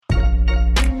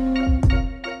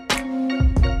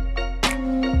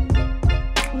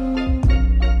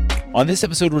On this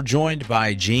episode, we're joined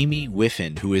by Jamie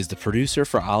Whiffen, who is the producer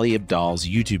for Ali Abdaal's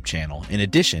YouTube channel, in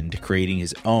addition to creating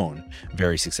his own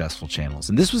very successful channels.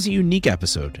 And this was a unique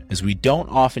episode, as we don't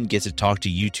often get to talk to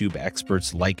YouTube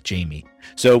experts like Jamie.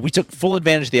 So we took full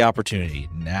advantage of the opportunity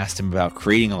and asked him about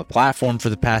creating on the platform for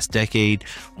the past decade,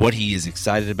 what he is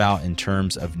excited about in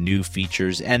terms of new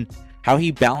features, and how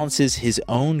he balances his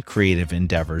own creative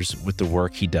endeavors with the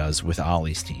work he does with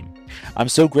Ali's team. I'm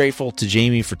so grateful to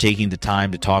Jamie for taking the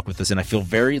time to talk with us, and I feel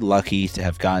very lucky to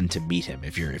have gotten to meet him.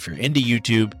 If you're into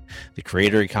YouTube, the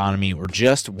creator economy, or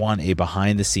just want a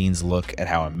behind-the-scenes look at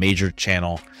how a major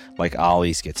channel like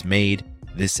Ali's gets made,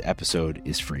 this episode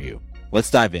is for you.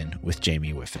 Let's dive in with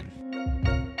Jamie Whiffen.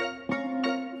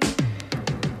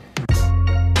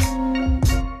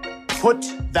 Put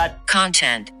that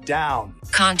content down.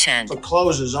 Content. For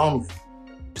closers only.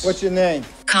 What's your name?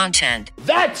 Content.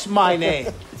 That's my name.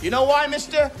 You know why,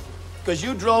 mister? Because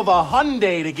you drove a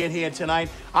Hyundai to get here tonight.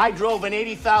 I drove an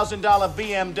 $80,000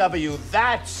 BMW.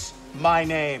 That's my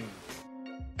name.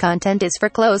 Content is for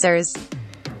closers.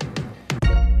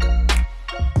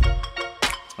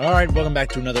 All right, welcome back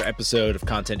to another episode of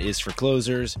Content is for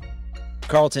Closers.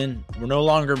 Carlton, we're no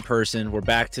longer in person. We're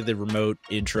back to the remote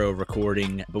intro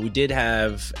recording, but we did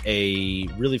have a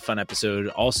really fun episode.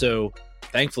 Also,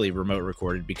 thankfully, remote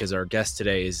recorded because our guest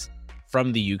today is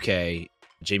from the UK,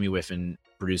 Jamie Whiffen,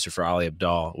 producer for Ali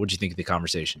Abdaal. What did you think of the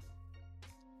conversation?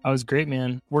 That was great,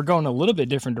 man. We're going a little bit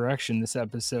different direction this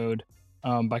episode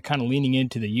by kind of leaning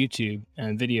into the YouTube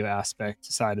and video aspect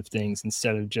side of things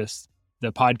instead of just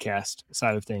the podcast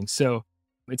side of things. So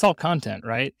it's all content,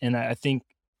 right? And I think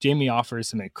Jamie offers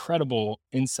some incredible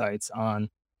insights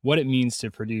on what it means to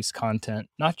produce content,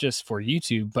 not just for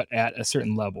YouTube, but at a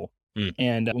certain level.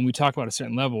 And when we talk about a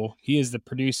certain level, he is the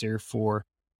producer for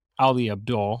Ali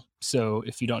Abdaal. So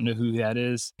if you don't know who that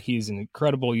is, he's an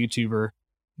incredible YouTuber,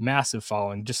 massive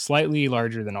following, just slightly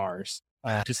larger than ours,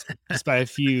 just by a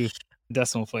few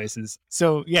decimal places.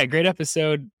 So yeah, great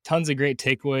episode, tons of great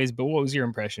takeaways. But what was your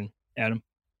impression, Adam?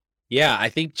 Yeah, I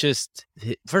think just,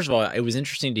 first of all, it was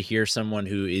interesting to hear someone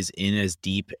who is in as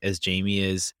deep as Jamie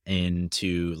is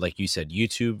into, like you said,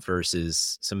 YouTube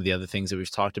versus some of the other things that we've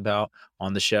talked about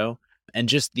on the show. And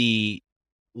just the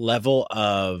level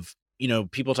of,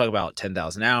 people talk about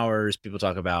 10,000 hours, people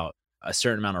talk about a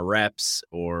certain amount of reps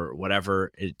or whatever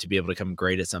to be able to become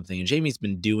great at something. And Jamie's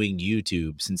been doing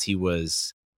YouTube since he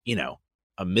was,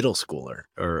 a middle schooler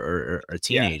or a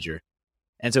teenager. Yeah.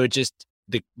 And so it just,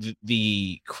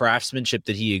 the craftsmanship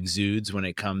that he exudes when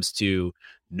it comes to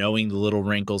knowing the little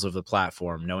wrinkles of the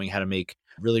platform, knowing how to make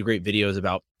really great videos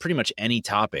about pretty much any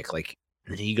topic. Like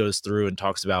he goes through and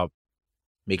talks about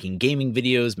making gaming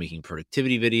videos, making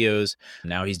productivity videos.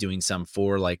 Now he's doing some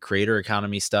for like creator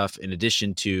economy stuff in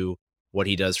addition to what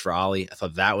he does for Ali. I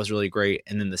thought that was really great.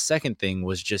 And then the second thing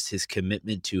was just his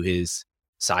commitment to his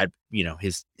side,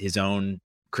 his own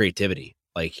creativity.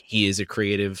 Like he is a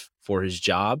creative for his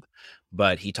job,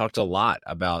 but he talked a lot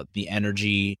about the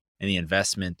energy and the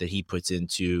investment that he puts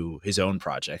into his own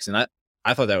projects. And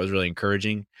I thought that was really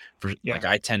encouraging. Like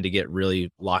I tend to get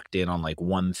really locked in on like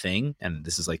one thing, and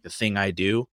this is like the thing I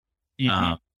do.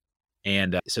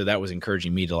 Mm-hmm. So that was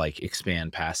encouraging me to like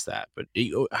expand past that. But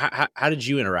how did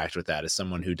you interact with that as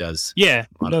someone who does? Yeah,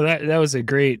 no, that was a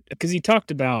great, because he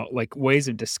talked about like ways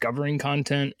of discovering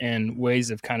content and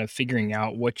ways of kind of figuring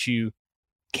out what you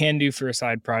can do for a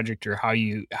side project or how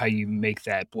you make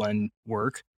that blend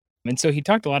work. And so he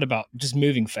talked a lot about just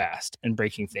moving fast and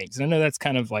breaking things. And I know that's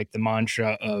kind of like the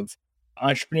mantra of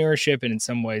entrepreneurship, and in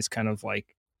some ways kind of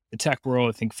like the tech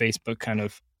world. I think Facebook kind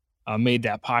of made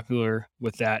that popular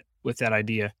with that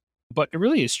idea. But it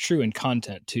really is true in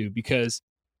content too, because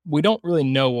we don't really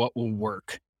know what will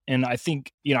work. And I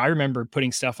think, I remember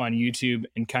putting stuff on YouTube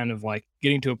and kind of like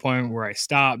getting to a point where I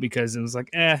stopped because it was like,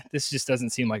 this just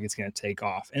doesn't seem like it's going to take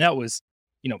off. And that was,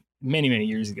 many, many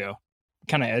years ago,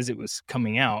 kind of as it was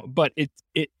coming out. But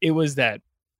it was that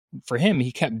for him,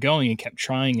 he kept going and kept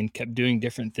trying and kept doing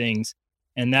different things.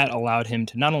 And that allowed him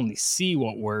to not only see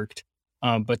what worked,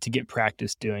 but to get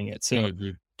practice doing it. So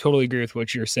totally agree with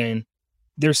what you're saying.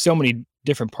 There's so many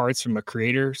different parts from a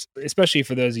creator, especially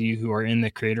for those of you who are in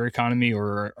the creator economy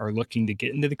or are looking to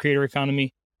get into the creator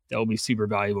economy. That will be super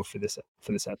valuable for this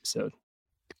episode.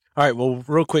 All right. Well,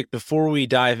 real quick, before we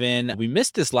dive in, we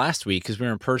missed this last week because we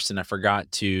were in person. I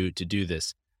forgot to do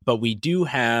this, but we do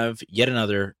have yet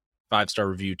another 5-star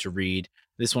review to read.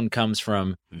 This one comes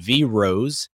from V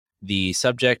Rose. The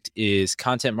subject is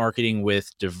content marketing with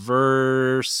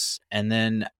diverse, and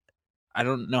then I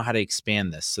don't know how to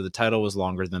expand this. So the title was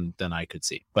longer than I could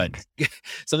see, but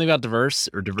something about diverse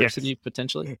or diversity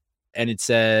potentially. And it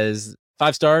says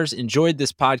 5 stars. Enjoyed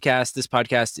this podcast. This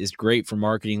podcast is great for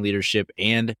marketing leadership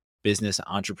and business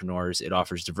entrepreneurs. It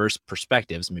offers diverse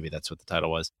perspectives. Maybe that's what the title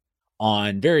was,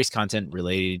 on various content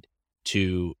related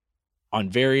to, on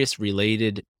various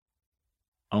content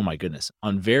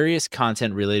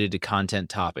related to content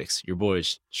topics. Your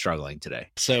boy's struggling today.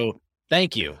 So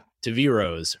thank you to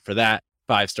V-Rose for that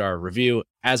 5-star review.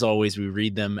 As always, we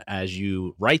read them as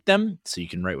you write them. So you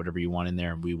can write whatever you want in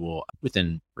there and we will,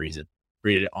 within reason,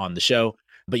 read it on the show.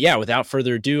 But yeah, without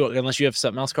further ado, unless you have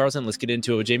something else, Carlton, let's get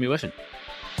into it with Jamie Whiffen.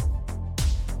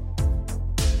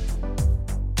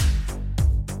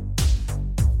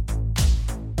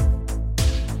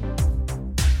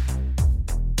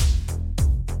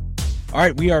 All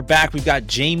right, we are back. We've got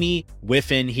Jamie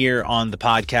Whiffen here on the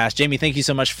podcast. Jamie, thank you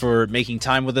so much for making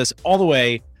time with us all the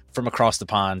way from across the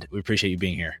pond. We appreciate you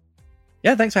being here.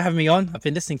 Yeah, thanks for having me on. I've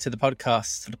been listening to the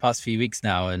podcast for the past few weeks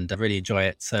now, and I really enjoy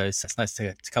it. So it's nice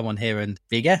to come on here and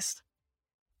be a guest.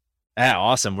 Yeah,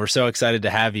 awesome. We're so excited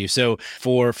to have you. So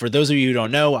for those of you who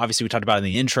don't know, obviously we talked about it in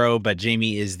the intro, but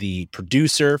Jamie is the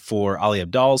producer for Ali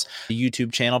Abdaal's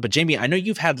YouTube channel. But Jamie, I know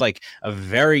you've had like a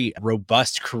very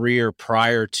robust career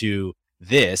prior to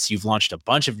this. You've launched a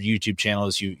bunch of YouTube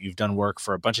channels. You've done work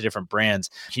for a bunch of different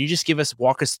brands. Can you just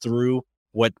walk us through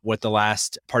what the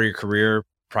last part of your career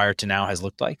prior to now has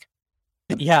looked like?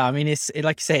 Yeah, I mean,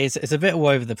 like you say, it's a bit all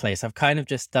over the place. I've kind of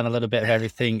just done a little bit of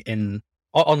everything in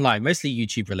online, mostly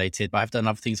YouTube related, but I've done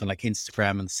other things on like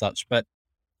Instagram and such. But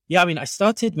yeah, I mean, I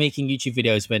started making YouTube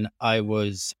videos when I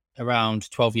was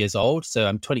around 12 years old. So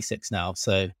I'm 26 now.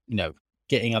 So,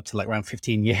 getting up to like around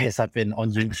 15 years, I've been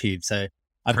on YouTube. So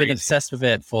I've been obsessed with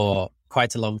it for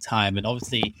quite a long time. And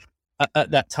obviously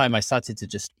at that time, I started to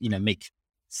just, make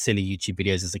silly YouTube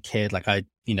videos as a kid. Like I,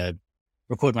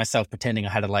 record myself pretending I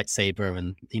had a lightsaber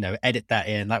and, edit that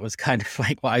in. That was kind of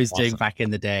like what I was doing back in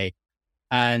the day.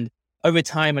 And over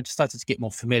time, I just started to get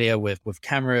more familiar with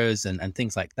cameras and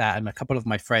things like that. And a couple of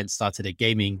my friends started a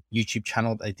gaming YouTube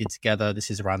channel that they did together.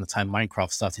 This is around the time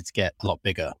Minecraft started to get a lot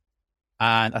bigger.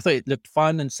 And I thought it looked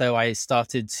fun. And so I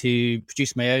started to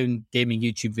produce my own gaming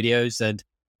YouTube videos. And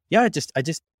yeah, I just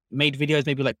made videos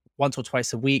maybe like once or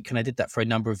twice a week. And I did that for a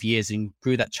number of years and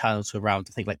grew that channel to around,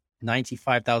 I think like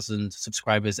 95,000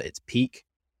 subscribers at its peak.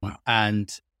 Wow.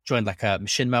 And joined like a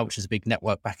Machinima, which is a big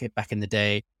network back in the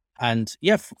day. And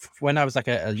yeah, when I was like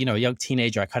a young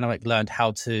teenager, I kind of like learned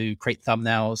how to create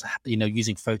thumbnails,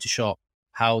 using Photoshop,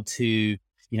 how to,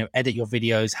 edit your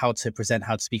videos, how to present,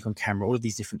 how to speak on camera, all of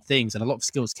these different things. And a lot of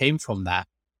skills came from that.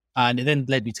 And it then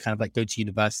led me to kind of like go to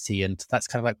university. And that's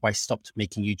kind of like why I stopped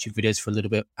making YouTube videos for a little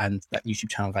bit. And that YouTube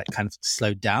channel like kind of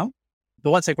slowed down.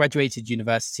 But once I graduated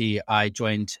university, I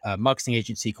joined a marketing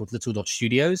agency called Little Dot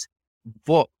Studios.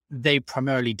 What they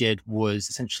primarily did was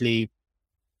essentially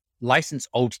license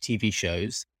old TV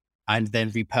shows and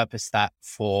then repurpose that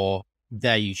for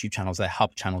their YouTube channels, their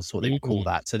hub channels, what they would call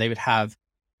that. So they would have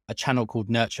a channel called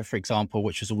Nurture, for example,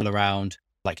 which was all around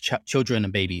like children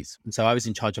and babies. And so I was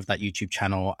in charge of that YouTube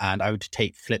channel, and I would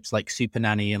take clips like Super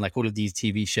Nanny and like all of these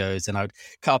TV shows, and I would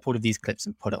cut up all of these clips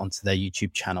and put it onto their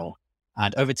YouTube channel.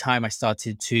 And over time, I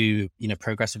started to,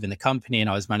 progress within the company, and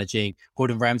I was managing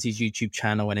Gordon Ramsay's YouTube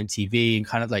channel and MTV, and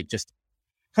kind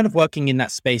of working in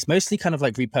that space, mostly kind of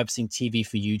like repurposing TV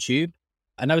for YouTube.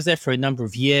 And I was there for a number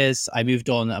of years. I moved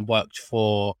on and worked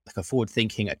for like a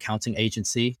forward-thinking accounting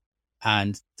agency,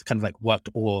 and kind of like worked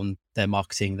on their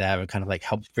marketing there and kind of like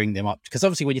helped bring them up. Because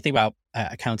obviously when you think about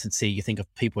accountancy, you think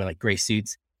of people in like gray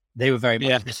suits. They were very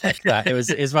much like that. It was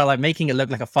about like making it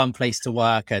look like a fun place to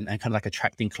work and kind of like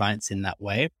attracting clients in that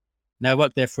way. Now I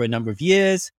worked there for a number of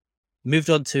years,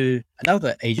 moved on to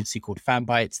another agency called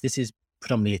Fanbytes. This is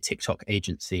predominantly a TikTok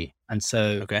agency. And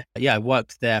so, I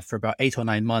worked there for about 8 or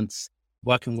 9 months,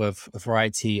 working with a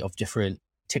variety of different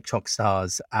TikTok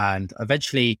stars, and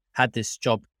eventually had this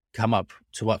job come up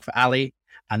to work for Ali.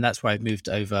 And that's where I moved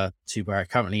over to where I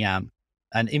currently am.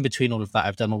 And in between all of that,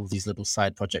 I've done all of these little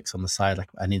side projects on the side, like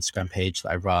an Instagram page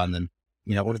that I run and,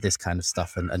 all of this kind of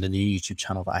stuff, and a new YouTube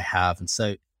channel that I have. And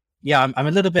so, yeah, I'm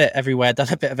a little bit everywhere, done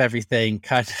a bit of everything,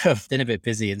 kind of been a bit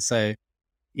busy. And so,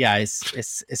 yeah,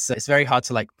 it's very hard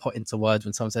to like put into words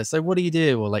when someone says, so what do you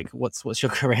do? Or like, what's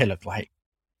your career look like?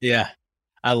 Yeah.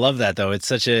 I love that though. It's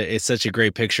such a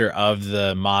great picture of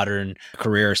the modern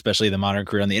career, especially the modern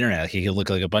career on the internet. Like, you can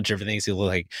look like a bunch of different things. You look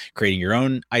like creating your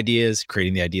own ideas,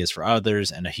 creating the ideas for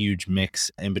others, and a huge mix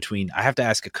in between. I have to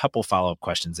ask a couple follow-up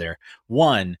questions there.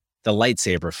 One, the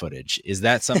lightsaber footage. Is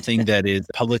that something that is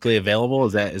publicly available?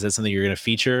 Is that something you're going to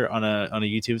feature on a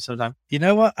YouTube sometime? You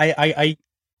know what? I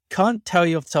can't tell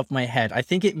you off the top of my head. I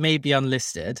think it may be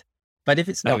unlisted. But if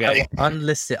it's not, Okay. I'll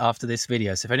unlist it after this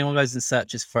video. So if anyone goes and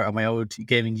searches for it on my old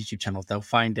gaming YouTube channel, they'll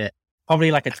find it.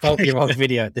 Probably like a 12-year-old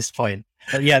video at this point.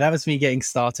 But yeah, that was me getting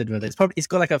started with it. It's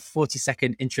got like a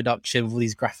 40-second introduction with all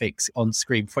these graphics on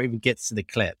screen before it even gets to the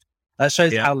clip. That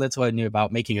shows how little I knew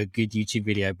about making a good YouTube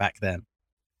video back then.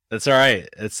 That's all right.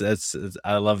 It's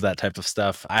I love that type of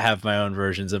stuff. I have my own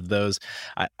versions of those.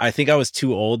 I think I was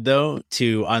too old though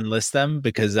to unlist them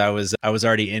because I was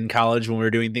already in college when we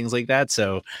were doing things like that.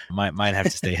 So might have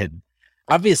to stay hidden.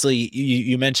 Obviously,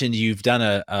 you mentioned you've done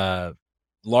a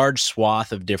large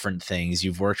swath of different things.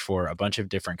 You've worked for a bunch of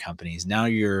different companies. Now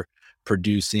you're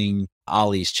producing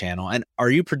Ollie's channel. And are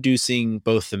you producing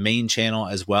both the main channel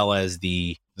as well as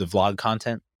the vlog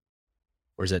content?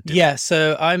 Or is that different? Yeah,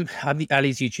 so I'm the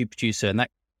Ali's YouTube producer, and that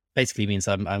basically means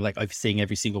I'm like overseeing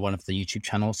every single one of the YouTube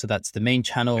channels. So that's the main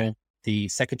channel, the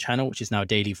second channel, which is now a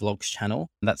daily vlogs channel.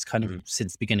 And that's kind of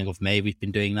since the beginning of May, we've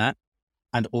been doing that.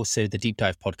 And also the Deep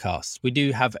Dive podcast. We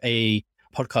do have a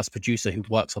podcast producer who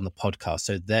works on the podcast.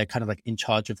 So they're kind of like in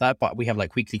charge of that, but we have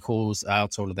like weekly calls,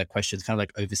 answer all of their questions, kind of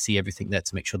like oversee everything there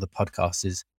to make sure the podcast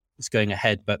is going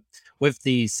ahead. But with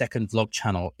the second vlog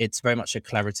channel, it's very much a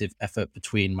collaborative effort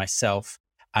between myself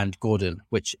and Gordon,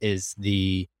 which is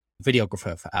the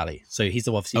videographer for Ali. So he's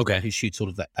the one who shoots all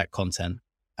of that content.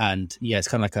 And yeah, it's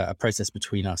kind of like a process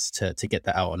between us to get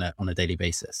that out on a daily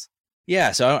basis.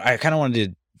 Yeah. So I kind of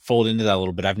wanted to fold into that a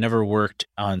little bit. I've never worked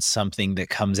on something that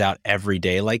comes out every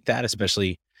day like that,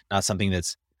 especially not something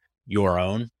that's your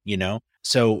own, you know?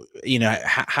 So, you know,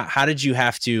 how did you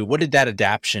have to, what did that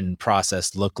adaptation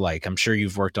process look like? I'm sure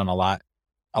you've worked on a lot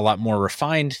more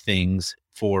refined things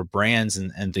for brands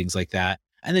and things like that.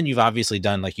 And then you've obviously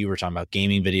done, like you were talking about,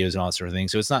 gaming videos and all that sort of thing.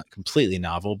 So it's not completely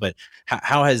novel, but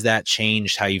how has that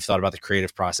changed how you've thought about the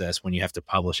creative process when you have to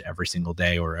publish every single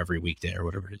day or every weekday or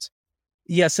whatever it is?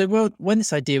 Yeah, so when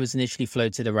this idea was initially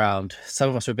floated around, some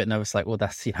of us were a bit nervous, like, well,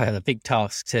 that's a big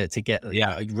task to get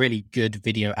a really good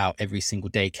video out every single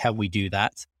day. Can we do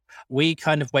that? We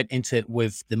kind of went into it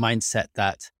with the mindset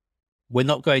that we're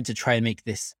not going to try and make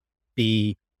this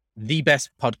be the best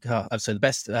podcast, so the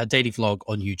best daily vlog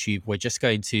on YouTube. We're just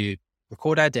going to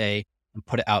record our day and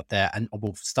put it out there, and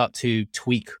we'll start to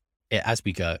tweak it as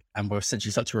we go. And we'll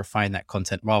essentially start to refine that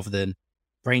content rather than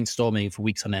brainstorming for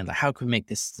weeks on end, like how can we make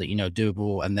this,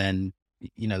 doable? And then,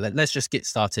 let's just get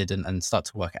started and start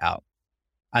to work it out.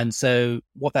 And so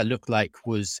what that looked like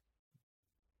was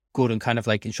Gordon kind of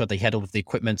like ensured that he had all of the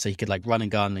equipment so he could like run and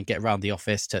gun and get around the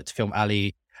office to film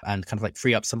Ali and kind of like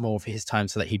free up some more of his time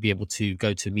so that he'd be able to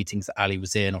go to meetings that Ali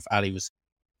was in, or if Ali was,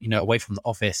 away from the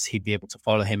office, he'd be able to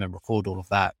follow him and record all of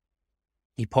that.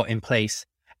 He put in place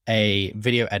a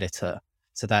video editor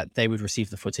so that they would receive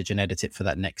the footage and edit it for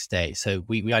that next day. So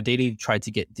we ideally tried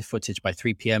to get the footage by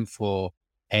 3 p.m. for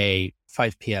a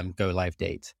 5 p.m. go live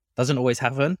date. Doesn't always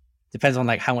happen. Depends on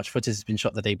like how much footage has been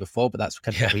shot the day before, but that's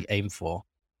kind of what we aim for.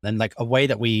 Then like a way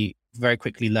that we very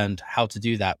quickly learned how to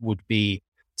do that would be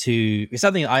it's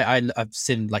something I've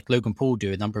seen like Logan Paul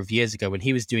do a number of years ago when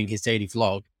he was doing his daily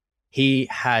vlog. He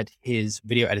had his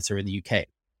video editor in the UK.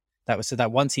 That was so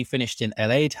that once he finished in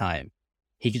LA time,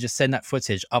 he could just send that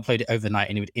footage, upload it overnight,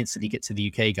 and it would instantly get to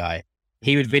the UK guy.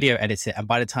 He would video edit it. And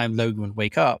by the time Logan would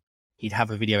wake up, he'd have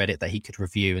a video edit that he could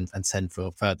review and send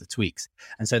for further tweaks.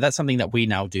 And so that's something that we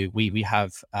now do. We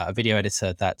have a video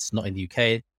editor that's not in the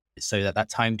UK, so that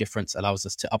time difference allows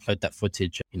us to upload that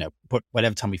footage,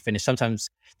 whatever time we finish. Sometimes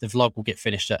the vlog will get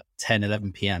finished at 10,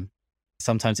 11 p.m.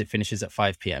 Sometimes it finishes at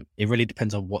 5 p.m. It really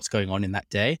depends on what's going on in that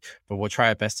day, but we'll try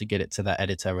our best to get it to that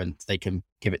editor and they can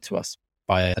give it to us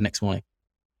by the next morning.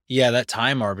 Yeah, that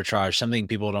time arbitrage, something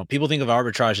people think of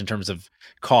arbitrage in terms of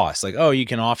cost, like, oh, you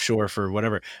can offshore for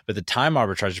whatever, but the time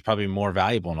arbitrage is probably more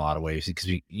valuable in a lot of ways because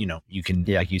you can,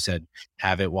 like you said,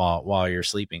 have it while you're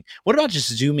sleeping. What about just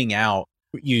zooming out?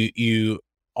 You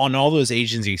on all those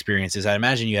agency experiences, I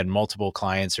imagine you had multiple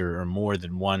clients or more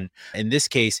than one. In this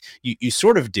case, you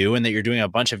sort of do, in that you're doing a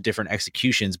bunch of different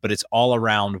executions, but it's all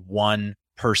around one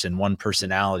person, one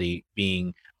personality,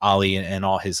 being Ali and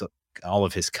all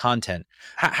of his content.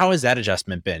 How has that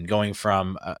adjustment been, going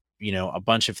from a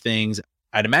bunch of things?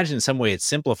 I'd imagine in some way it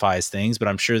simplifies things, but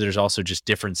I'm sure there's also just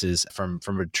differences from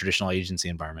a traditional agency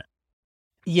environment.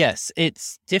 Yes,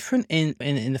 it's different in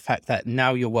the fact that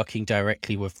now you're working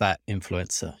directly with that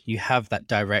influencer. You have that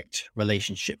direct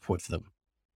relationship with them.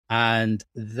 And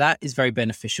that is very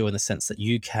beneficial in the sense that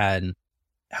you can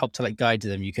help to like guide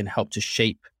them. You can help to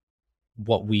shape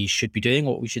what we should be doing,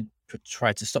 what we should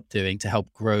try to stop doing to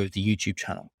help grow the YouTube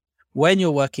channel. When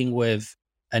you're working with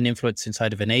an influencer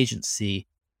inside of an agency,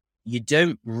 you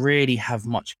don't really have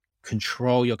much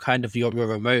control your your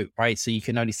remote, right? So you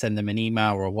can only send them an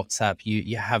email or a WhatsApp.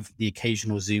 You have the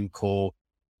occasional Zoom call.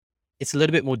 It's a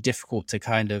little bit more difficult to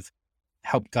kind of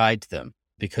help guide them,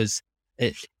 because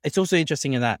it's also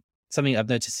interesting in that something I've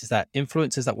noticed is that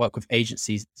influencers that work with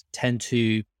agencies tend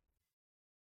to,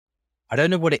 I don't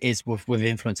know what it is with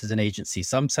influencers and agencies.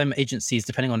 Some agencies,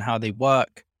 depending on how they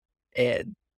work,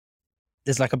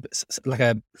 there's like a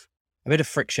bit of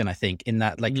friction, I think, in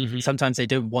that sometimes they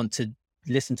don't want to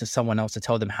listen to someone else to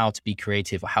tell them how to be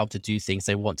creative or how to do things.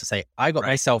 They want to say, I got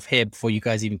myself here before you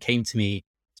guys even came to me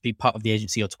to be part of the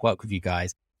agency or to work with you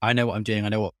guys. I know what I'm doing. I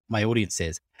know what my audience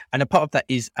is. And a part of that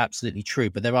is absolutely true.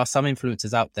 But there are some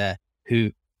influencers out there who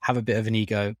have a bit of an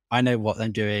ego. I know what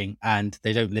I'm doing, and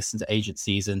they don't listen to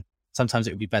agencies. And sometimes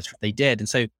it would be better if they did. And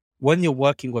so when you're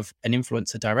working with an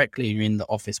influencer directly and you're in the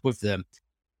office with them,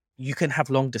 you can have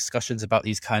long discussions about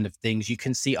these kind of things. You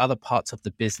can see other parts of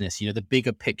the business, the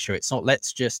bigger picture. It's not,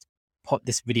 let's just put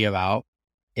this video out.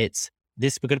 It's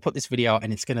this, we're going to put this video out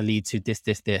and it's going to lead to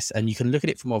this. And you can look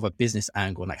at it from more of a business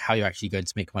angle, like how you're actually going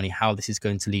to make money, how this is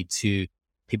going to lead to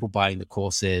people buying the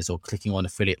courses or clicking on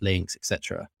affiliate links,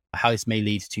 etc. How this may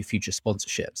lead to future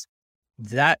sponsorships.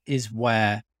 That is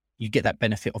where you get that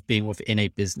benefit of being within a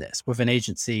business. With an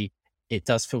agency, it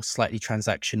does feel slightly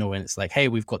transactional, and it's like, hey,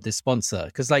 we've got this sponsor.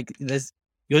 Because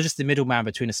you're just the middleman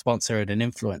between a sponsor and an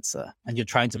influencer, and you're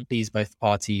trying to please both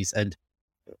parties. And,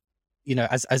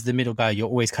 as the middle guy, you're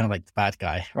always kind of like the bad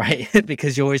guy, right?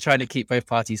 Because you're always trying to keep both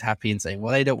parties happy and saying,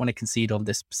 well, they don't want to concede on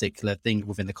this particular thing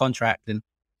within the contract. And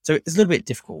so it's a little bit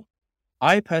difficult.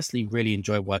 I personally really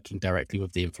enjoy working directly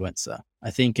with the influencer.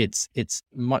 I think it's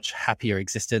much happier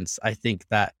existence. I think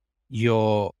that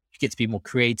you get to be more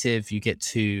creative. You get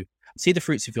to see the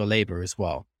fruits of your labor as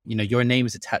well. Your name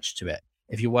is attached to it.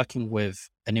 If you're working with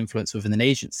an influencer within an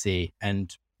agency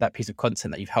and that piece of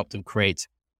content that you've helped them create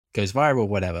goes viral,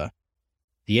 whatever,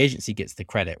 the agency gets the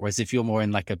credit. Whereas if you're more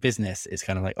in like a business, it's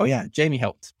kind of like, oh yeah, Jamie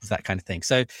helped with that kind of thing.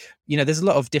 So, there's a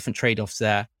lot of different trade-offs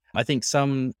there. I think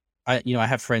I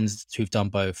have friends who've done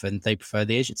both and they prefer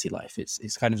the agency life.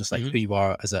 It's kind of just like who you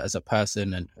are as a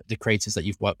person and the creators that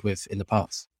you've worked with in the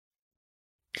past.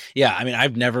 Yeah, I mean,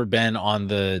 I've never been on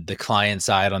the client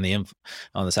side, on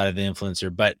the side of the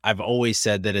influencer, but I've always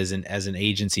said that as an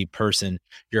agency person,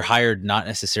 you're hired not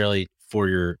necessarily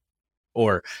for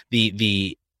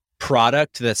the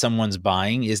product that someone's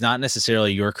buying is not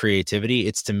necessarily your creativity.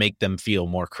 It's to make them feel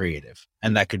more creative,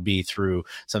 and that could be through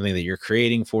something that you're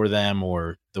creating for them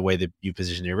or the way that you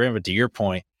position your brand. But to your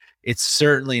point, it's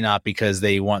certainly not because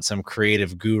they want some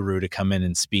creative guru to come in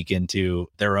and speak into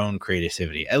their own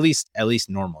creativity, at least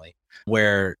normally,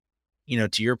 where,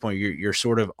 to your point, you're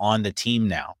sort of on the team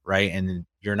now, right? And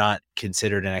you're not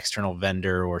considered an external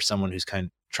vendor or someone who's kind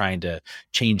of trying to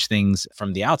change things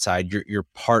from the outside. You're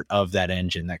part of that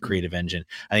engine, that creative engine.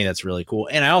 I think that's really cool.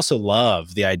 And I also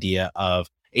love the idea of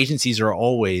agencies are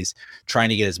always trying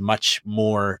to get as much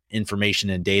more information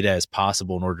and data as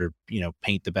possible in order to,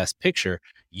 paint the best picture.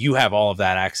 You have all of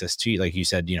that access to, like you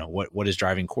said, what is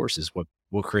driving courses, what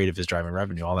creative is driving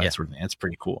revenue, all that sort of thing. That's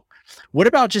pretty cool. What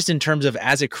about just in terms of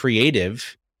as a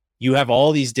creative, you have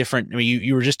all these different,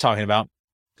 you were just talking about,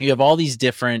 you have all these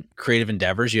different creative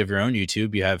endeavors. You have your own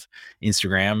YouTube, you have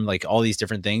Instagram, like all these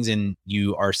different things, and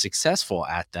you are successful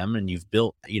at them and you've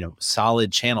built,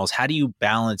 solid channels. How do you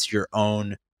balance your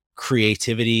own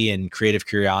creativity and creative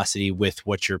curiosity with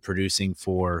what you're producing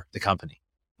for the company?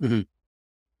 Mm-hmm.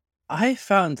 I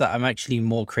found that I'm actually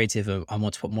more creative. I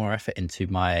want to put more effort into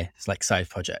my side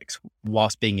projects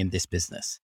whilst being in this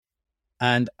business.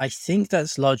 And I think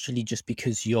that's largely just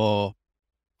because you're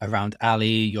around Ali,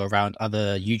 you're around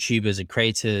other YouTubers and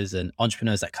creators and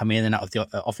entrepreneurs that come in and out of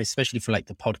the office, especially for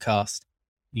the podcast.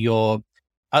 You're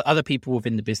other people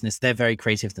within the business, they're very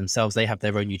creative themselves. They have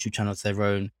their own YouTube channels, their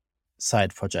own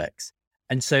side projects.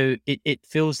 And so it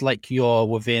feels like you're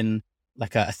within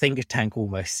a think tank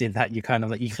almost, in that you kind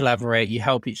of you collaborate, you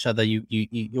help each other,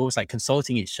 you're always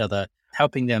consulting each other,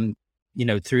 helping them,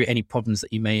 through any problems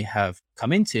that you may have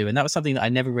come into. And that was something that I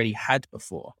never really had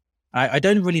before. I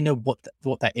don't really know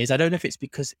what that is. I don't know if it's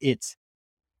because it's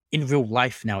in real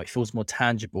life now, it feels more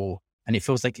tangible and it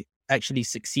feels like actually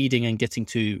succeeding and getting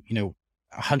to,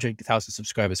 100,000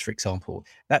 subscribers, for example,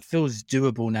 that feels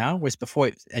doable now. Whereas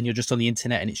before and you're just on the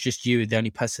internet and it's just you, the only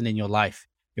person in your life,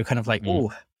 you're kind of like,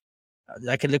 oh,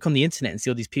 I can look on the internet and see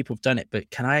all these people have done it, but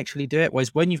can I actually do it?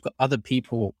 Whereas when you've got other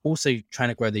people also trying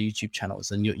to grow their YouTube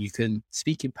channels and you can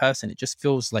speak in person, it just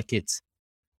feels like it's,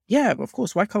 yeah, of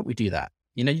course, why can't we do that?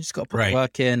 You just got to put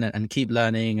work in and keep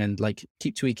learning and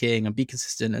keep tweaking and be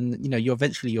consistent. And,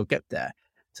 you'll get there.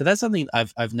 So that's something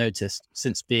I've noticed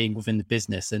since being within the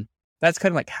business. And that's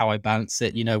kind of like how I balance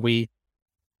it.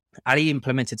 Ali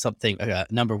implemented something a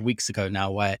number of weeks ago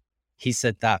now where he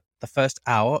said that the first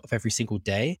hour of every single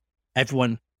day,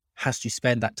 everyone has to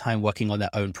spend that time working on their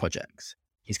own projects.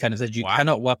 He's kind of said, you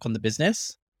cannot work on the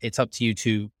business. It's up to you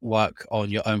to work on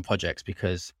your own projects,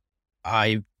 because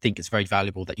I think it's very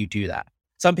valuable that you do that.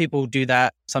 Some people do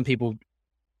that. Some people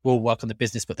will work on the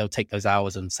business, but they'll take those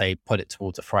hours and say, put it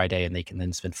towards a Friday, and they can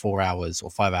then spend 4 hours or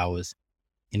 5 hours,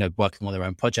 working on their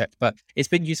own project. But it's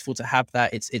been useful to have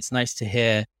that. It's nice to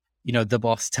hear, the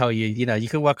boss tell you, you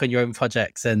can work on your own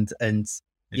projects, and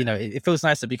it feels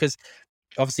nicer, because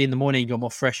obviously in the morning you're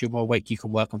more fresh, you're more awake, you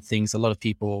can work on things. A lot of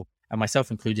people, and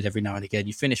myself included, every now and again,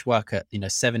 you finish work at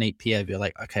 7, 8 p.m. You're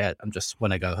like, okay, I'm just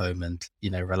want to go home and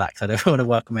relax. I don't want to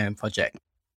work on my own project.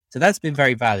 So that's been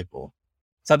very valuable.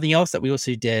 Something else that we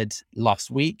also did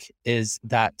last week is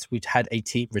that we'd had a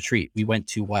team retreat. We went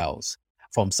to Wales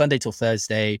from Sunday till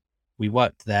Thursday. We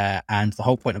worked there, and the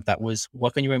whole point of that was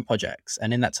work on your own projects.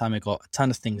 And in that time, I got a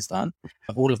ton of things done.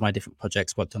 All of my different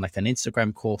projects, worked on like an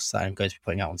Instagram course that I'm going to be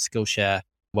putting out on Skillshare,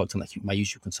 worked on like my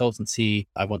YouTube consultancy.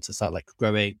 I want to start like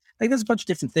growing. Like there's a bunch of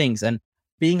different things. And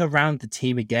being around the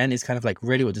team again is kind of like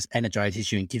really what just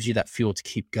energizes you and gives you that fuel to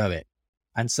keep going.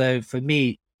 And so for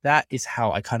me, that is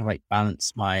how I kind of like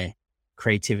balance my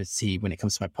creativity when it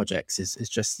comes to my projects is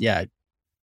just,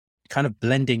 kind of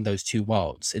blending those two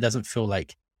worlds. It doesn't feel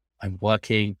like I'm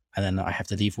working and then I have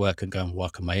to leave work and go and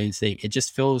work on my own thing. It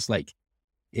just feels like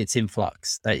it's in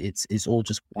flux, that it's all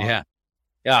just one. Yeah.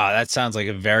 Yeah, that sounds like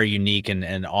a very unique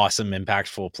and awesome,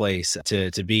 impactful place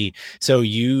to be. So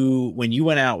when you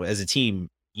went out as a team,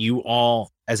 you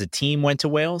all as a team went to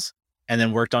Wales and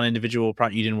then worked on individual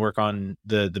projects. You didn't work on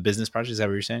the business projects. Is that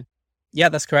what you're saying? Yeah,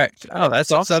 that's correct. Oh,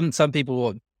 that's awesome. Some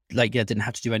people didn't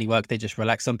have to do any work. They just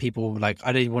relaxed. Some people I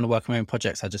don't even want to work on my own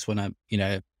projects. I just want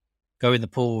to, go in the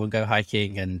pool and go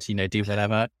hiking and, do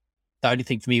whatever. The only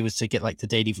thing for me was to get like the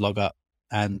daily vlog up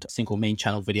and a single main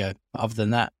channel video. Other than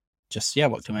that, just,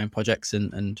 worked on my own projects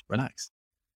and relax.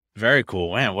 Very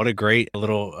cool. Man, what a great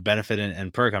little benefit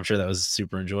and perk. I'm sure that was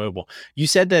super enjoyable. You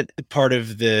said that part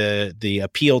of the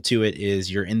appeal to it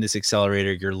is you're in this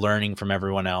accelerator, you're learning from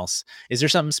everyone else. Is there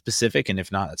something specific? And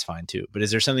if not, that's fine too. But is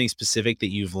there something specific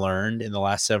that you've learned in the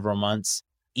last several months,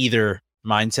 either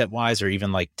mindset wise or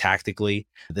even like tactically,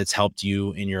 that's helped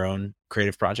you in your own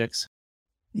creative projects?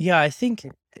 Yeah, I think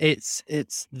it's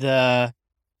to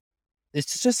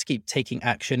just keep taking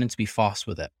action and to be fast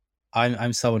with it.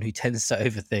 I'm someone who tends to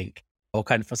overthink, or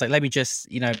kind of was like, let me just,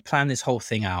 plan this whole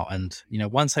thing out. And,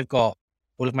 once I've got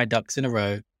all of my ducks in a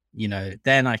row,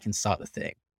 then I can start the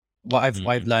thing. What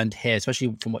I've learned here,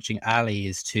 especially from watching Ali,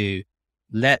 is to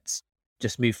let's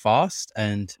just move fast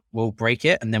and we'll break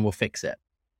it and then we'll fix it.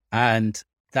 And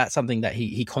that's something that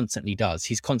he constantly does.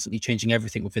 He's constantly changing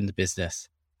everything within the business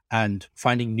and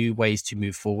finding new ways to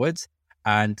move forward.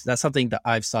 And that's something that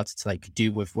I've started to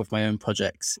do with my own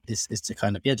projects is to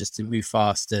kind of, just to move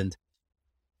fast and,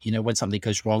 when something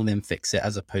goes wrong, then fix it,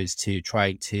 as opposed to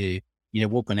trying to,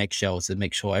 walk on eggshells and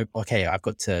make sure, okay, I've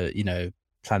got to,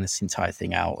 plan this entire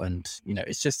thing out. And,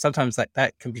 it's just sometimes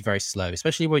that can be very slow,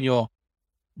 especially when you're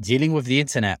dealing with the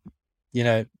internet.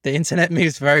 The internet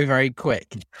moves very, very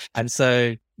quick. And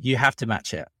so you have to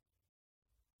match it.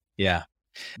 Yeah.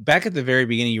 Back at the very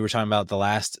beginning, you were talking about the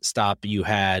last stop you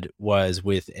had was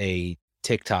with a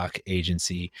TikTok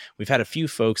agency. We've had a few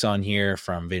folks on here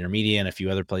from VaynerMedia and a few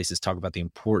other places talk about the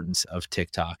importance of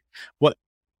TikTok. What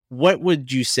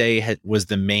would you say was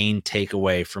the main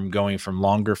takeaway from going from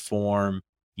longer form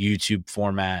YouTube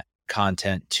format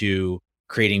content to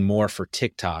creating more for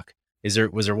TikTok? Was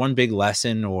there one big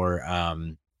lesson, or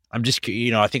I'm just,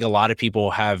 I think a lot of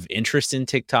people have interest in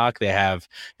TikTok. They have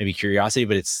maybe curiosity,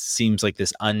 but it seems like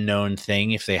this unknown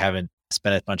thing if they haven't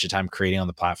spent a bunch of time creating on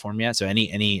the platform yet. So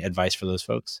any advice for those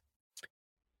folks?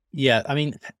 Yeah. I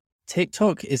mean,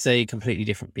 TikTok is a completely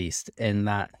different beast in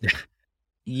that,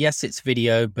 yes, it's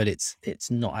video, but it's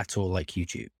not at all like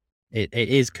YouTube. It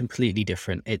is completely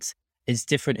different. It's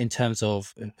different in terms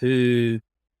of who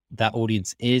that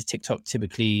audience is. TikTok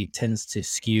typically tends to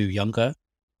skew younger.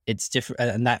 It's different,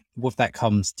 and that with that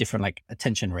comes different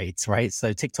attention rates, right?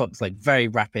 So TikTok's very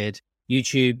rapid.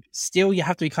 YouTube, still you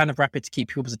have to be kind of rapid to keep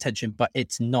people's attention, but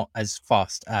it's not as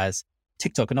fast as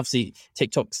TikTok. And obviously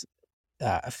TikTok's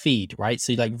a feed, right?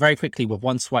 So very quickly with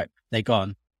one swipe, they're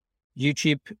gone.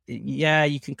 YouTube, yeah,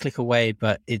 you can click away,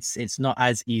 but it's not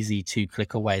as easy to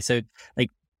click away. So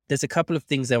there's a couple of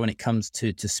things there when it comes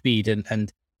to speed,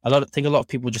 and a lot of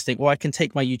people just think, well, I can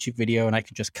take my YouTube video and I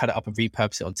can just cut it up and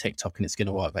repurpose it on TikTok and it's going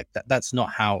to work. That's not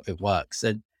how it works.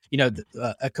 And,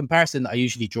 a comparison that I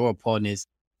usually draw upon is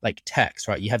like text,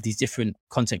 right? You have these different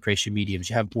content creation mediums.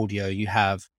 You have audio, you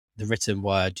have the written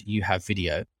word, you have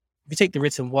video. If you take the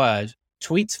written word,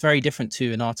 tweets very different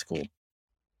to an article,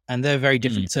 and they're very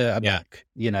different to a book.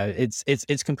 You know,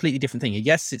 it's completely different thing.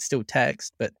 Yes, it's still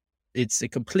text, but it's a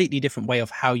completely different way of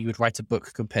how you would write a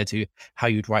book compared to how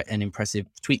you'd write an impressive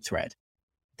tweet thread.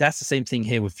 That's the same thing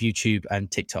here with YouTube and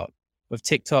TikTok. With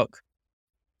TikTok,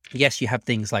 yes, you have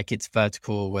things like it's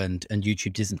vertical and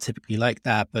YouTube isn't typically like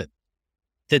that, but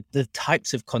the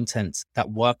types of contents that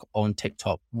work on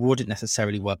TikTok wouldn't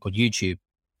necessarily work on YouTube,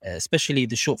 especially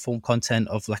the short form content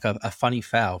of like a funny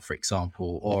fail, for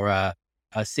example, or a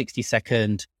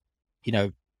 60-second,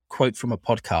 quote from a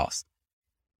podcast.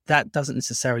 That doesn't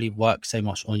necessarily work so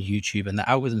much on YouTube, and the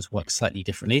algorithms work slightly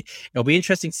differently. It'll be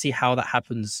interesting to see how that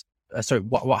happens.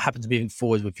 What happens moving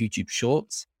forward with YouTube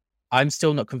Shorts. I'm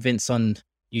still not convinced on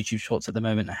YouTube Shorts at the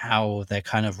moment, how they're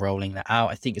kind of rolling that out.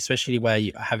 I think especially where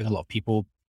you're having a lot of people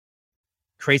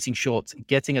creating shorts,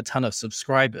 getting a ton of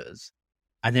subscribers,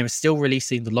 and they're still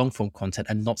releasing the long form content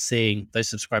and not seeing those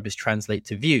subscribers translate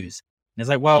to views. And it's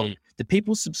like, well, the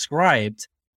people subscribed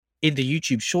in the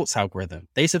YouTube Shorts algorithm.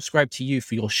 They subscribe to you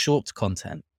for your short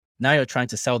content. Now you're trying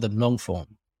to sell them long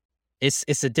form.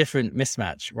 It's a different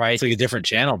mismatch, right? It's like a different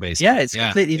channel, basically. Yeah, it's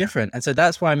completely different. And so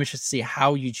that's why I'm interested to see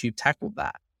how YouTube tackled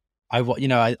that. I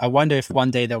wonder if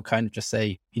one day they'll kind of just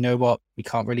say, you know what, we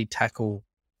can't really tackle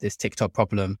this TikTok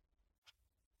problem.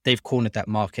 They've cornered that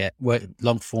market where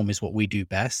long form is what we do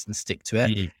best, and stick to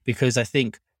it. Because I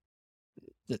think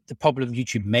the problem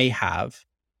YouTube may have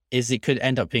is it could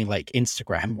end up being like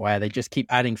Instagram, where they just keep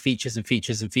adding features and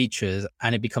features and features,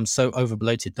 and it becomes so over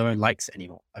bloated, no one likes it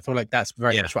anymore. I feel like that's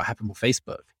very much what happened with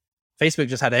Facebook. Facebook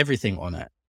just had everything on it.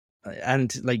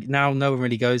 And like now no one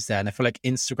really goes there. And I feel like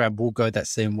Instagram will go that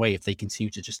same way if they continue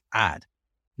to just add.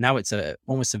 Now it's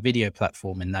almost a video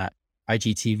platform in that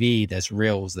IGTV, there's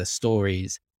reels, there's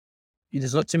stories.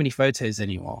 There's not too many photos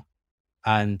anymore.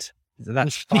 And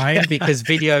that's fine because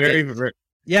video.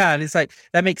 And it's like,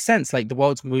 that makes sense. Like the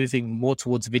world's moving more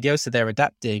towards video, so they're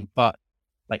adapting. But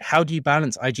like, how do you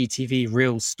balance IGTV,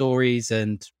 reels, stories,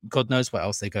 and God knows what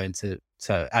else they're going to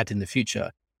add in the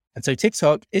future? And so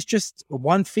TikTok is just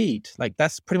one feed. Like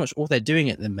that's pretty much all they're doing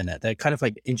at the minute. They're kind of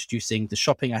like introducing the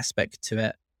shopping aspect to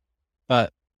it.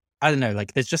 But I don't know,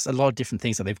 like there's just a lot of different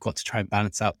things that they've got to try and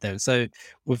balance out there. So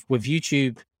with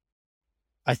YouTube,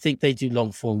 I think they do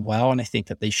long form well. And I think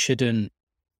that they shouldn't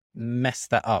mess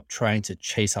that up trying to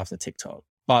chase after TikTok.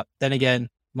 But then again,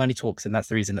 money talks, and that's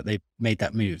the reason that they made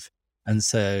that move. And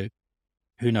so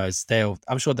who knows?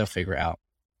 I'm sure they'll figure it out.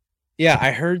 Yeah,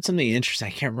 I heard something interesting.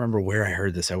 I can't remember where I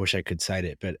heard this. I wish I could cite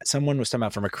it, but someone was talking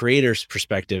about from a creator's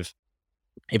perspective.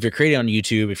 If you're creating on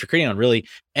YouTube, if you're creating on really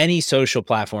any social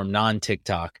platform,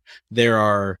 non-TikTok, there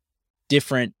are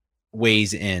different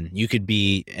ways in. You could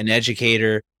be an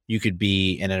educator, you could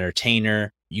be an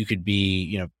entertainer, you could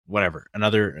be, whatever,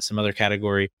 some other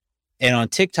category. And on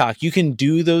TikTok, you can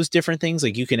do those different things.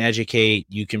 Like you can educate,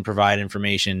 you can provide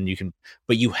information,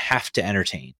 but you have to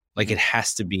entertain. Like it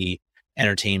has to be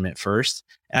entertainment first.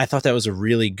 And I thought that was a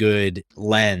really good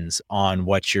lens on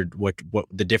what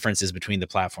the difference is between the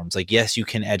platforms. Like, yes, you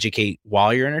can educate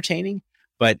while you're entertaining,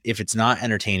 but if it's not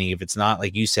entertaining, if it's not,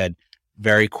 like you said,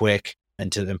 very quick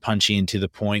and punchy and to the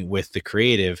point with the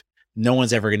creative, no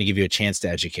one's ever going to give you a chance to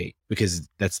educate, because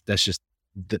that's just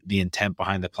the intent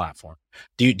behind the platform.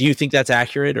 Do you think that's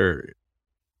accurate? Or?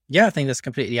 Yeah, I think that's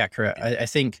completely accurate. I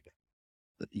think,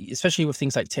 especially with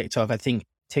things like TikTok, I think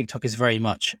TikTok is very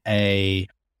much a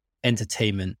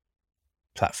entertainment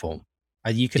platform.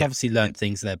 You can obviously learn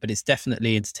things there, but it's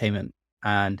definitely entertainment.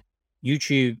 And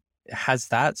YouTube has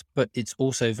that, but it's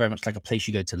also very much like a place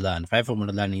you go to learn. If I ever want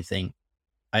to learn anything,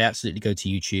 I absolutely go to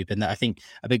YouTube. And I think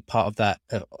a big part of that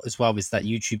as well is that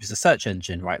YouTube is a search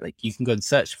engine, right? Like you can go and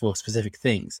search for specific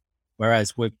things.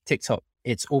 Whereas with TikTok,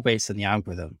 it's all based on the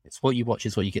algorithm. It's what you watch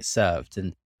is what you get served.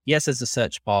 And yes, there's a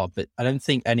search bar, but I don't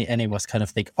think any of us kind of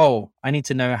think, oh, I need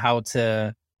to know how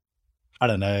to, I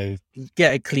don't know,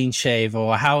 get a clean shave,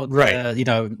 or how,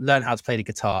 learn how to play the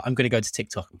guitar. I'm going to go to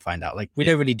TikTok and find out. Like we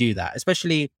don't really do that,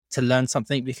 especially to learn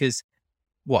something, because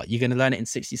what, you're going to learn it in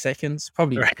 60 seconds?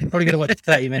 Probably going to watch a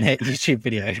 30-minute YouTube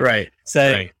video. Right.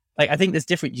 So like, I think there's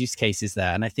different use cases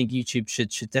there. And I think YouTube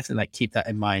should definitely like keep that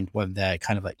in mind when they're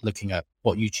kind of like looking at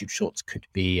what YouTube Shorts could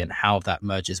be and how that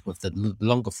merges with the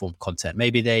longer form content.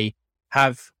 Maybe they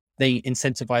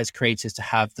incentivize creators to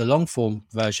have the long form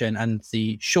version and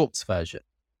the Shorts version.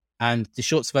 And the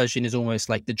Shorts version is almost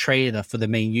like the trailer for the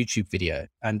main YouTube video.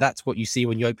 And that's what you see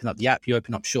when you open up the app, you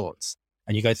open up Shorts.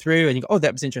 And you go through and you go, oh,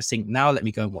 that was interesting. Now let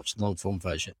me go and watch the long form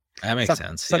version. That makes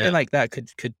sense. Something like that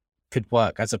could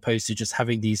work, as opposed to just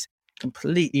having these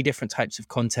completely different types of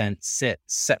content sit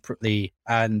separately.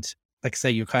 And like I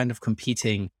say, you're kind of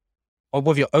competing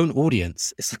with your own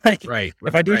audience. It's like,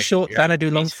 if I do short and I do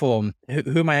long form,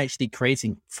 who am I actually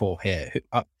creating for here?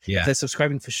 They're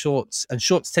subscribing for shorts, and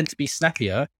shorts tend to be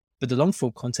snappier, but the long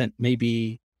form content may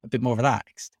be a bit more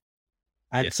relaxed.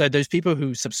 And so those people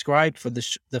who subscribe for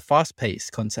the fast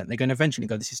paced content, they're going to eventually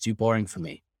go, this is too boring for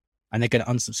me. And they're going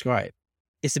to unsubscribe.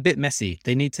 It's a bit messy.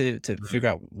 They need to figure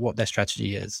out what their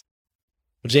strategy is.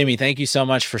 Well, Jamie, thank you so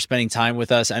much for spending time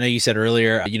with us. I know you said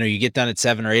earlier, you get done at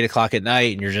 7 or 8 o'clock at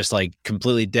night and you're just like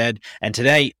completely dead. And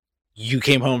today you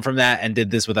came home from that and did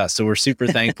this with us. So we're super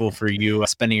thankful for you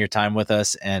spending your time with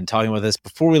us and talking with us.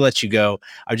 Before we let you go,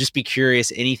 I'd just be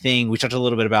curious, anything, we talked a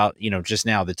little bit about, just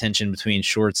now the tension between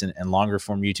shorts and longer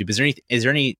form YouTube. Is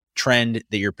there any trend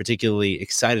that you're particularly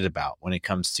excited about when it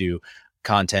comes to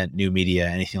content, new media,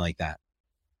 anything like that?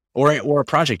 Or a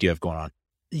project you have going on?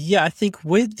 Yeah, I think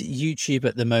with YouTube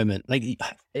at the moment, maybe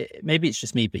it's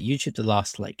just me, but YouTube the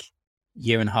last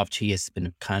year and a half, 2 years has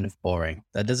been kind of boring.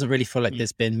 That doesn't really feel like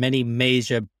there's been many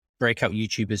major breakout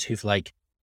YouTubers who've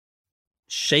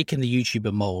shaken the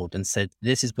YouTuber mold and said,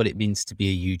 this is what it means to be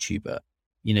a YouTuber.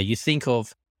 You think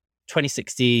of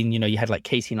 2016, you had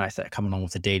Casey Neistat coming on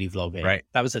with the daily vlogging. Right.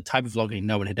 That was a type of vlogging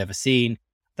no one had ever seen.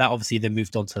 That obviously then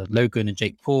moved on to Logan and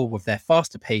Jake Paul with their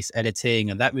faster pace editing.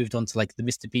 And that moved on to the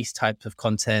Mr. Beast type of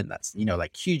content. That's,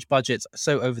 huge budgets,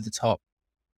 so over the top.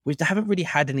 We haven't really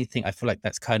had anything, I feel like,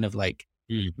 that's kind of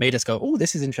made us go, oh,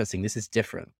 this is interesting. This is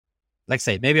different. Like I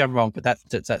say, maybe I'm wrong, but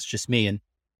that's just me. And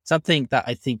something that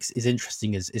I think is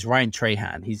interesting is Ryan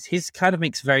Trahan. He's kind of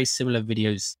makes very similar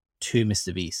videos to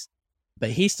Mr. Beast,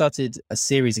 but he started a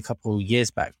series a couple of years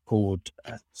back called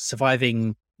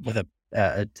Surviving with a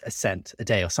cent a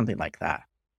day or something like that.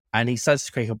 And he started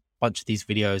to create a bunch of these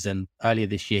videos. And earlier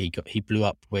this year, he blew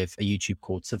up with a YouTube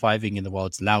called Surviving in the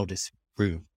World's Loudest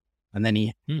Room. And then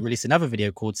he released another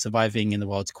video called Surviving in the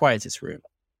World's Quietest Room.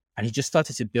 And he just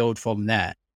started to build from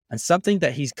there. And something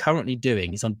that he's currently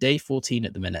doing, he's on day 14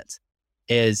 at the minute,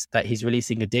 is that he's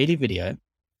releasing a daily video.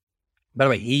 By the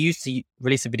way, he used to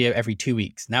release a video every 2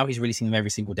 weeks. Now he's releasing them every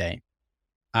single day.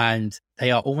 And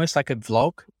they are almost like a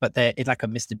vlog, but they're in a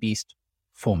Mr. Beast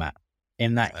format,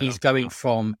 in that he's going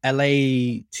from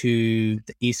LA to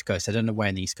the East Coast. I don't know where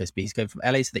in the East Coast, but he's going from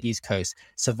LA to the East Coast,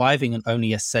 surviving on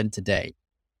only a cent a day.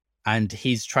 And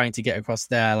he's trying to get across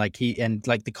there.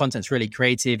 The content's really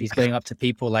creative. He's going up to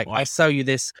people I'll sell you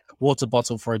this water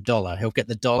bottle for $1. He'll get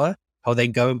the $1. He'll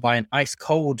then go and buy an ice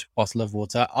cold bottle of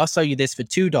water. I'll sell you this for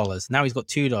 $2. Now he's got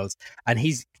 $2. And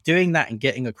he's doing that and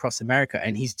getting across America.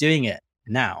 And he's doing it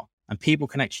now. And people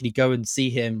can actually go and see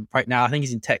him right now. I think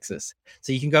he's in Texas.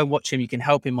 So you can go and watch him. You can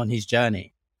help him on his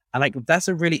journey. And that's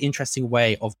a really interesting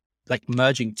way of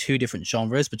merging two different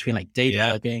genres between daily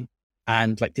vlogging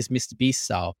and this Mr. Beast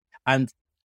style. And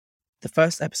the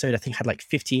first episode, I think, had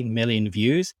 15 million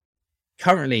views.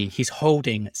 Currently, he's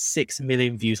holding 6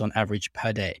 million views on average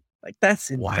per day. That's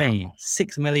insane. Wow.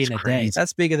 6 million a day.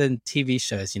 That's bigger than TV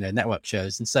shows, network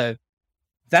shows. And so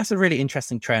that's a really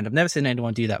interesting trend. I've never seen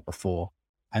anyone do that before.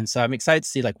 And so I'm excited to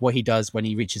see what he does when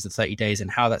he reaches the 30 days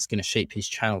and how that's going to shape his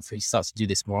channel if he starts to do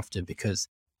this more often, because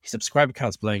his subscriber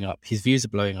count's blowing up, his views are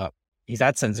blowing up, his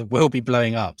AdSense will be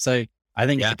blowing up. So I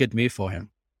think it's a good move for him.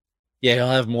 Yeah, he'll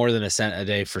have more than a cent a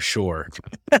day for sure.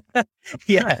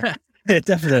 Yeah,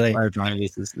 definitely.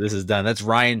 This is done. That's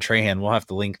Ryan Trahan. We'll have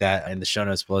to link that in the show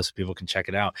notes below so people can check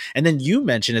it out. And then you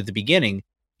mentioned at the beginning,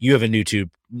 you have a new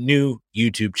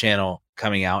YouTube channel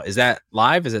coming out. Is that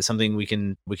live? Is that something we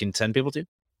can send people to?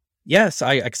 Yes,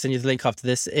 I can send you the link after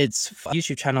this. It's a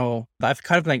YouTube channel that I've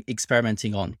kind of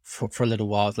experimenting on for a little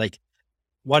while.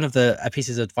 One of the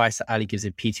pieces of advice that Ali gives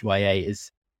in PTYA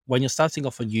is, when you're starting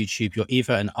off on YouTube, you're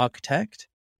either an architect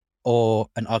or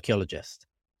an archaeologist.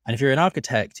 And if you're an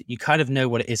architect, you kind of know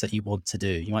what it is that you want to do.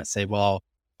 You might say, well,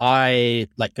 I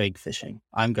like going fishing.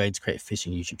 I'm going to create a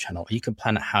fishing YouTube channel. You can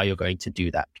plan out how you're going to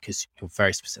do that because you're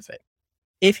very specific.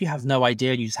 If you have no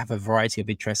idea, you just have a variety of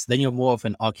interests, then you're more of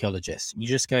an archaeologist. You're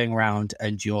just going around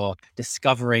and you're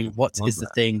discovering what is the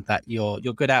thing that you're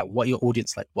good at, what your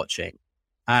audience like watching.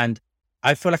 And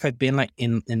I feel like I've been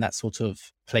in that sort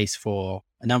of place for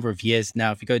a number of years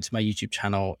now. If you go to my YouTube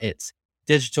channel, it's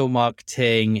digital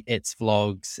marketing, it's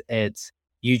vlogs, it's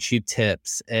YouTube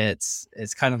tips, it's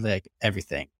kind of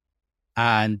everything.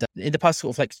 And in the past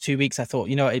sort of 2 weeks, I thought,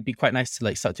 it'd be quite nice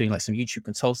to start doing some YouTube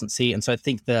consultancy. And so I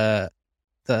think the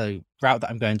route that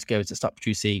I'm going to go is to start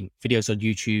producing videos on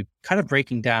YouTube, kind of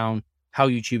breaking down how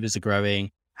YouTubers are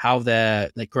growing, how they're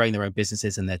growing their own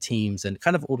businesses and their teams and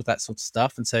kind of all of that sort of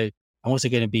stuff. And so I'm also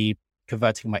going to be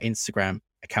converting my Instagram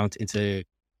account into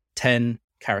 10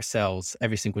 carousels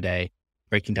every single day,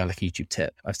 breaking down like a YouTube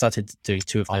tip. I've started doing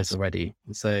 2 of those already.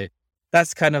 So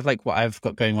that's kind of like what I've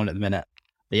got going on at the minute.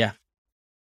 But yeah.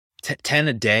 10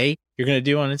 a day you're going to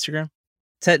do on Instagram?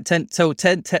 10,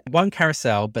 1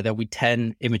 carousel, but there'll be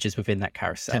 10 images within that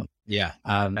carousel. 10. Yeah.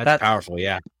 That's powerful.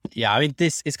 Yeah. Yeah. I mean,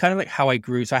 this is kind of like how I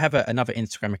grew. So I have another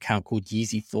Instagram account called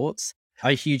Yeezy Thoughts.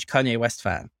 I'm a huge Kanye West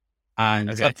fan.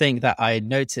 And something that I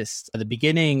noticed at the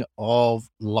beginning of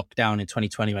lockdown in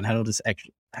 2020, when I had all this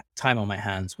extra time on my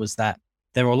hands, was that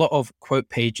there were a lot of quote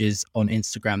pages on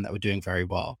Instagram that were doing very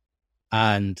well.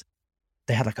 And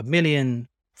they had like 1 million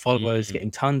followers,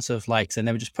 getting tons of likes, and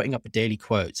they were just putting up a daily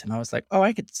quote. And I was like, oh,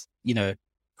 I could,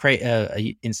 create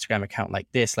a Instagram account like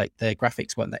this. Like the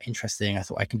graphics weren't that interesting. I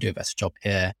thought I can do a better job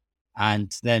here.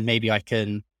 And then maybe I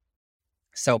can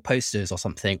sell posters or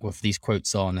something with these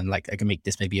quotes on, and like I can make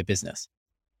this maybe a business.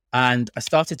 And I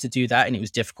started to do that, and it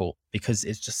was difficult because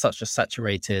it's just such a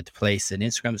saturated place. And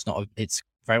Instagram is it's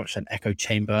very much an echo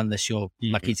chamber unless you're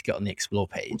lucky to get on the explore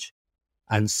page.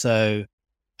 And so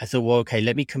I thought, well, okay,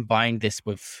 let me combine this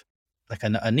with like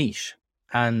a niche.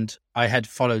 And I had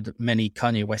followed many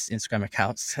Kanye West Instagram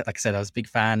accounts. Like I said, I was a big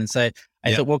fan. And so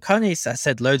I thought, well, Kanye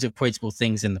said loads of quotable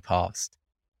things in the past.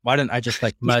 Why don't I just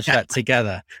like merge that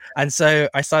together? And so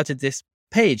I started this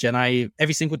page, and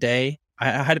every single day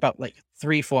I had about like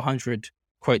 300-400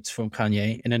 quotes from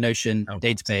Kanye in a Notion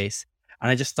database.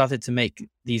 And I just started to make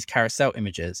these carousel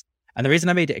images. And the reason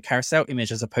I made it a carousel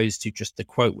image as opposed to just the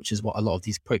quote, which is what a lot of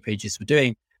these quote pages were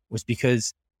doing, was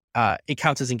because it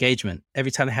counts as engagement.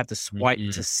 Every time I have to swipe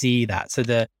to see that. So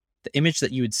the image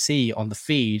that you would see on the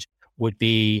feed would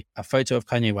be a photo of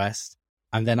Kanye West.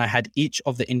 And then I had each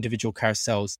of the individual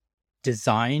carousels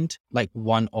designed like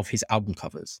one of his album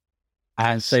covers.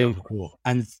 And so cool.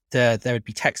 And there would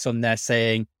be text on there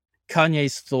saying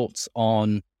Kanye's thoughts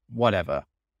on whatever.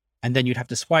 And then you'd have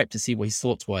to swipe to see what his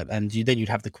thoughts were. And then you'd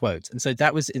have the quote. And so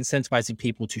that was incentivizing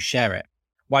people to share it.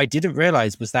 What I didn't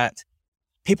realize was that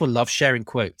people love sharing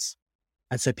quotes.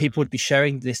 And so people would be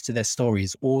sharing this to their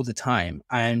stories all the time.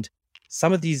 And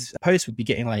some of these posts would be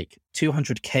getting like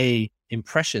 200K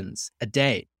impressions a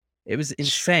day. It was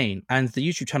insane. And the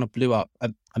YouTube channel blew up.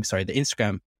 The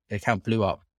Instagram account blew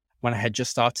up when I had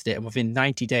just started it. And within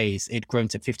 90 days, it'd grown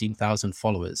to 15,000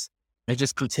 followers. It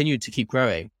just continued to keep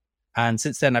growing. And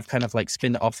since then, I've kind of like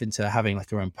spinned it off into having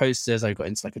like our own posters. I got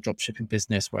into like a drop shipping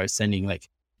business where I was sending like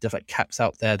different caps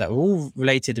out there that were all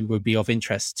related and would be of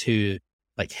interest to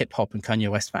like hip hop and Kanye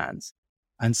West fans.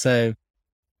 And so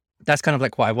that's kind of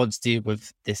like what I want to do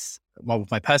with this, with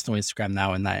my personal Instagram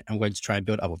now. And that I'm going to try and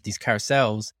build up with these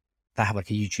carousels that have like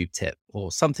a YouTube tip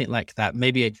or something like that.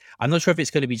 Maybe I'm not sure if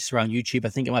it's going to be just around YouTube. I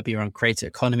think it might be around creator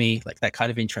economy. Like that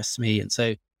kind of interests me. And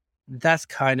so that's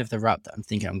kind of the route that I'm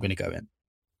thinking I'm going to go in.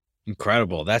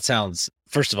 Incredible. That sounds,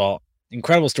 first of all,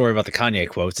 incredible story about the Kanye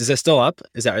quotes. Is that still up?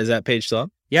 Is that page still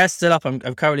up? Yeah, it's still up. I'm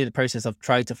currently in the process of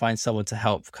trying to find someone to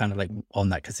help kind of like on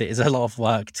that, because it is a lot of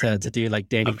work to do like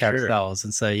daily carousels.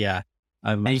 And so, yeah.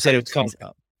 And you said it was called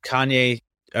Kanye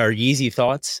or Yeezy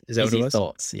Thoughts? Is that what it was? Yeezy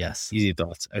Thoughts, yes. Yeezy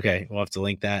Thoughts. Okay, we'll have to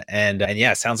link that. And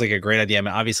yeah, it sounds like a great idea. I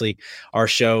mean, obviously, our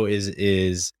show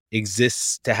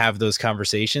exists to have those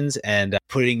conversations, and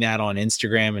putting that on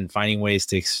Instagram and finding ways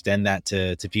to extend that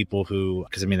to people who,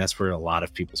 because I mean, that's where a lot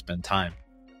of people spend time,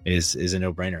 is a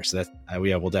no-brainer. So that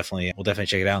we'll definitely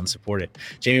check it out and support it.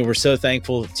 Jamie, we're so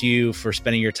thankful to you for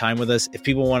spending your time with us. If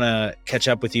people want to catch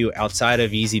up with you outside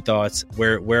of Yeezy Thoughts,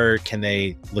 where can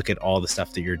they look at all the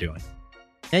stuff that you're doing?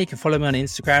 Yeah, you can follow me on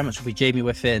Instagram, which will be Jamie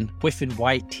Whiffen YT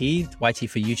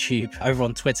for YouTube, over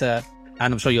on Twitter,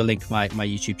 and I'm sure you'll link my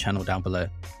YouTube channel down below.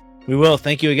 We will.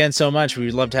 Thank you again so much.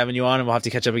 We'd love having you on, and we'll have to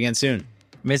catch up again soon.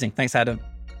 Amazing. Thanks, Adam.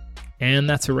 And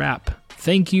that's a wrap.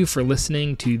 Thank you for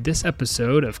listening to this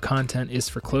episode of Content is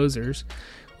for Closers.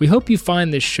 We hope you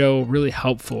find this show really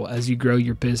helpful as you grow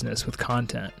your business with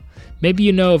content. Maybe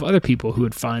you know of other people who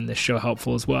would find this show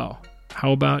helpful as well.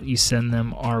 How about you send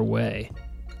them our way?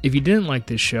 If you didn't like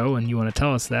this show and you want to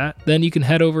tell us that, then you can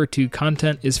head over to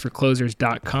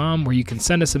contentisforclosers.com, where you can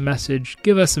send us a message,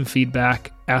 give us some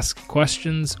feedback, ask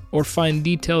questions, or find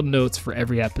detailed notes for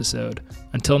every episode.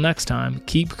 Until next time,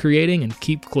 keep creating and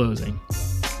keep closing.